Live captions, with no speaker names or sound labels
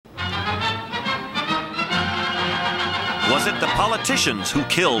Was it the politicians who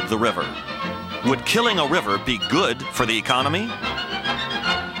killed the river? Would killing a river be good for the economy?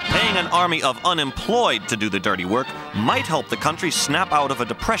 Paying an army of unemployed to do the dirty work might help the country snap out of a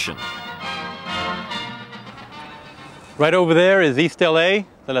depression. Right over there is East LA,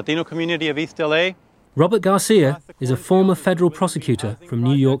 the Latino community of East LA. Robert Garcia is a former federal prosecutor from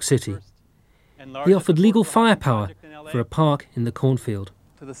New York City. He offered legal firepower for a park in the cornfield.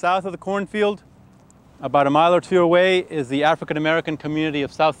 To the south of the cornfield, about a mile or two away, is the African-American community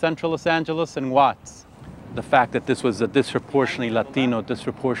of South Central Los Angeles and Watts. The fact that this was a disproportionately Latino,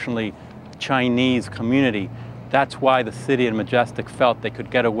 disproportionately Chinese community, that's why the city and Majestic felt they could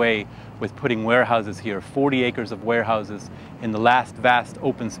get away with putting warehouses here, 40 acres of warehouses in the last vast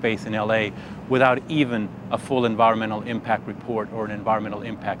open space in LA without even a full environmental impact report or an environmental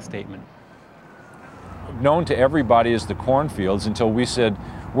impact statement. Known to everybody as the cornfields until we said,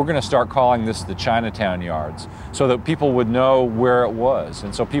 we're going to start calling this the Chinatown Yards so that people would know where it was.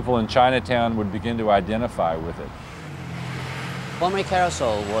 And so people in Chinatown would begin to identify with it. Kwame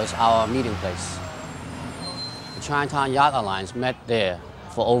Carousel was our meeting place. The Chinatown Yard Alliance met there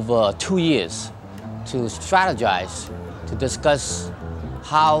for over 2 years to strategize, to discuss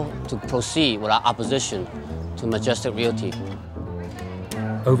how to proceed with our opposition to Majestic Realty.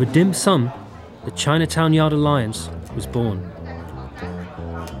 Over dim sum, the Chinatown Yard Alliance was born.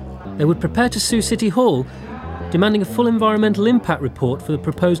 They would prepare to sue City Hall, demanding a full environmental impact report for the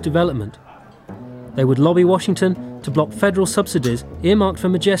proposed development. They would lobby Washington to block federal subsidies earmarked for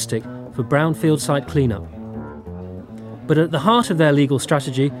Majestic for brownfield site cleanup. But at the heart of their legal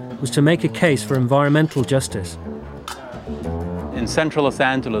strategy was to make a case for environmental justice. In central Los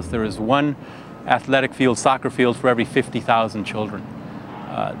Angeles, there is one athletic field, soccer field, for every 50,000 children.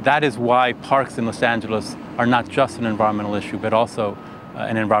 That is why parks in Los Angeles are not just an environmental issue, but also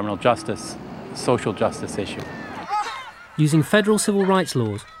an environmental justice, social justice issue. Using federal civil rights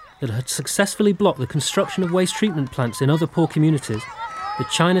laws that had successfully blocked the construction of waste treatment plants in other poor communities, the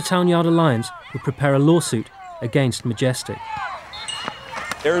Chinatown Yard Alliance would prepare a lawsuit against Majestic.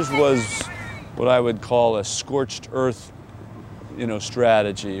 Theirs was what I would call a scorched earth,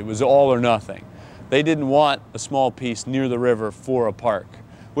 strategy. It was all or nothing. They didn't want a small piece near the river for a park,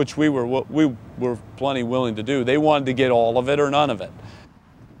 which we were plenty willing to do. They wanted to get all of it or none of it.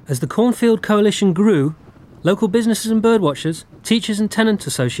 As the Cornfield Coalition grew, local businesses and birdwatchers, teachers and tenant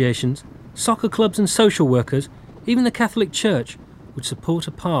associations, soccer clubs and social workers, even the Catholic Church would support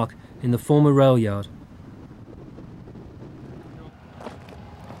a park in the former rail yard.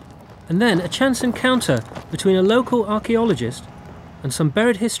 And then a chance encounter between a local archaeologist and some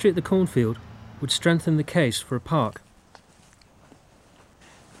buried history at the cornfield would strengthen the case for a park.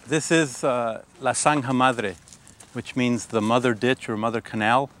 This is La Zanja Madre, which means the mother ditch or mother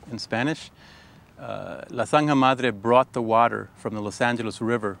canal in Spanish. La Zanja Madre brought the water from the Los Angeles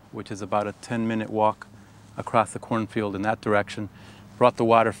River, which is about a 10-minute walk across the cornfield in that direction, brought the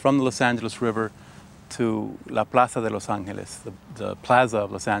water from the Los Angeles River to La Plaza de Los Angeles, the plaza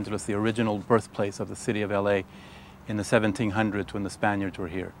of Los Angeles, the original birthplace of the city of LA in the 1700s when the Spaniards were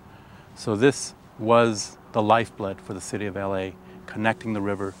here. So this was the lifeblood for the city of LA, connecting the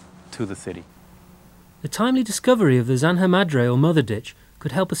river to the city. The timely discovery of the Zanja Madre or Mother Ditch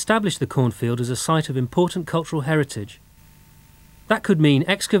could help establish the cornfield as a site of important cultural heritage. That could mean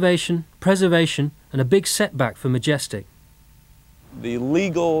excavation, preservation, and a big setback for Majestic. The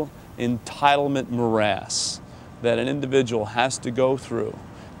legal entitlement morass that an individual has to go through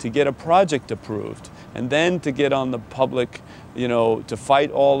to get a project approved, and then to get on the public, to fight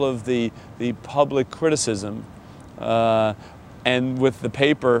all of the public criticism, and with the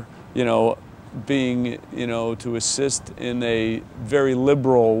paper, being, to assist in a very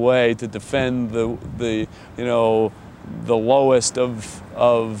liberal way to defend the lowest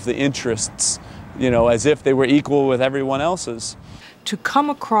of the interests, as if they were equal with everyone else's. To come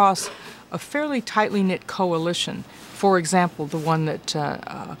across a fairly tightly knit coalition, for example, the one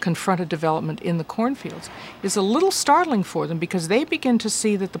that confronted development in the cornfields, is a little startling for them because they begin to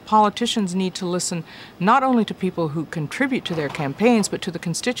see that the politicians need to listen not only to people who contribute to their campaigns, but to the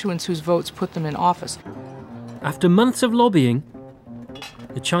constituents whose votes put them in office. After months of lobbying,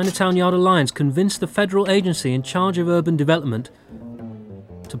 the Chinatown Yard Alliance convinced the federal agency in charge of urban development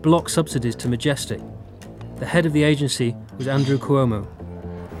to block subsidies to Majestic. The head of the agency was Andrew Cuomo.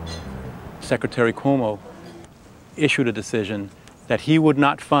 Secretary Cuomo issued a decision that he would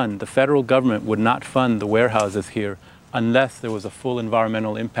not fund, the federal government would not fund the warehouses here unless there was a full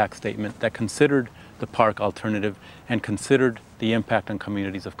environmental impact statement that considered the park alternative and considered the impact on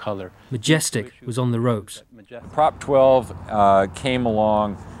communities of color. Majestic was on the ropes. Prop 12 came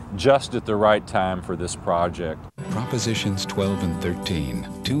along just at the right time for this project. Prop Propositions 12 and 13,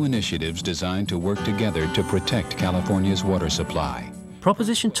 two initiatives designed to work together to protect California's water supply.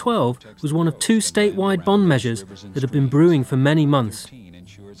 Proposition 12 was one of two statewide bond measures that had been brewing for many months.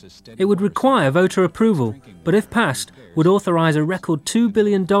 It would require voter approval, but if passed, would authorize a record $2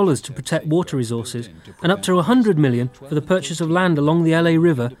 billion to protect water resources and up to $100 million for the purchase of land along the LA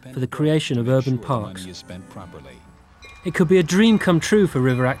River for the creation of urban parks. It could be a dream come true for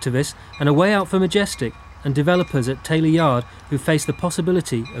river activists and a way out for Majestic and developers at Taylor Yard who face the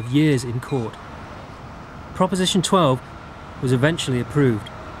possibility of years in court. Proposition 12 was eventually approved.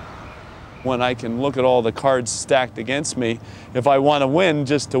 When I can look at all the cards stacked against me, if I want to win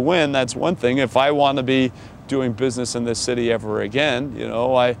just to win, that's one thing. If I want to be doing business in this city ever again, you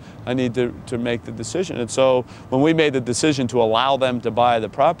know, I need to make the decision. And so when we made the decision to allow them to buy the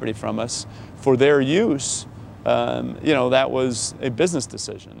property from us for their use, you know, that was a business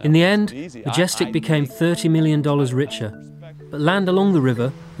decision. In the end, Majestic became $30 million richer. But land along the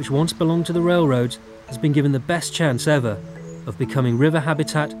river, which once belonged to the railroads, has been given the best chance ever of becoming river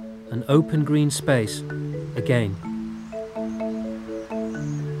habitat and open green space again.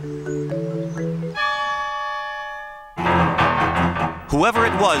 Whoever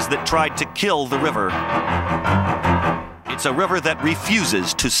it was that tried to kill the river, it's a river that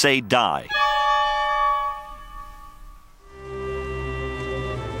refuses to say die.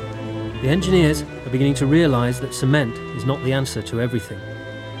 The engineers are beginning to realise that cement is not the answer to everything.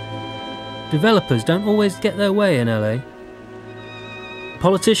 Developers don't always get their way in LA.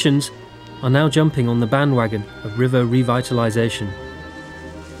 Politicians are now jumping on the bandwagon of river revitalisation.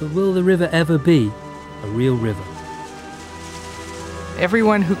 But will the river ever be a real river?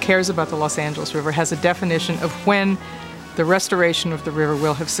 Everyone who cares about the Los Angeles River has a definition of when the restoration of the river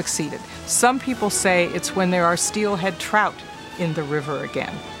will have succeeded. Some people say it's when there are steelhead trout in the river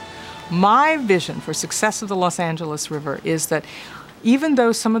again. My vision for success of the Los Angeles River is that even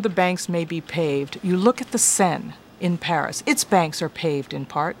though some of the banks may be paved, you look at the Seine in Paris. Its banks are paved in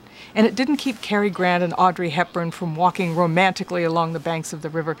part, and it didn't keep Cary Grant and Audrey Hepburn from walking romantically along the banks of the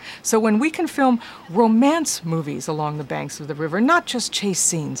river. So when we can film romance movies along the banks of the river, not just chase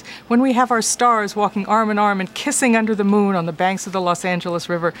scenes, when we have our stars walking arm in arm and kissing under the moon on the banks of the Los Angeles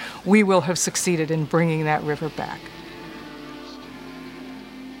River, we will have succeeded in bringing that river back.